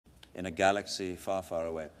in a galaxy far, far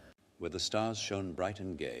away, where the stars shone bright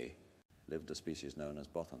and gay, lived a species known as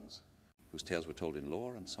Bothans, whose tales were told in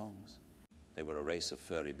lore and songs. They were a race of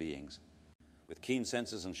furry beings. With keen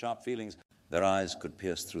senses and sharp feelings, their eyes could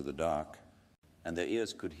pierce through the dark, and their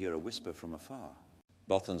ears could hear a whisper from afar.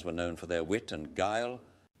 Bothans were known for their wit and guile,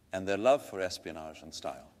 and their love for espionage and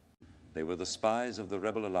style. They were the spies of the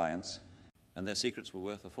Rebel Alliance, and their secrets were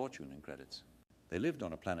worth a fortune in credits. They lived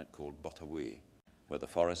on a planet called Bothan, where the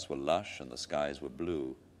forests were lush and the skies were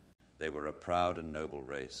blue. They were a proud and noble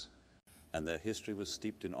race, and their history was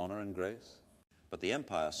steeped in honor and grace. But the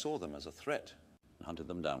Empire saw them as a threat and hunted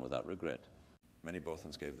them down without regret. Many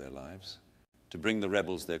Bothans gave their lives to bring the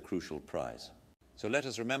rebels their crucial prize. So let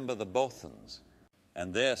us remember the Bothans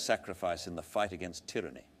and their sacrifice in the fight against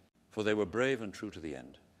tyranny, for they were brave and true to the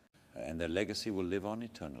end, and their legacy will live on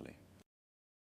eternally.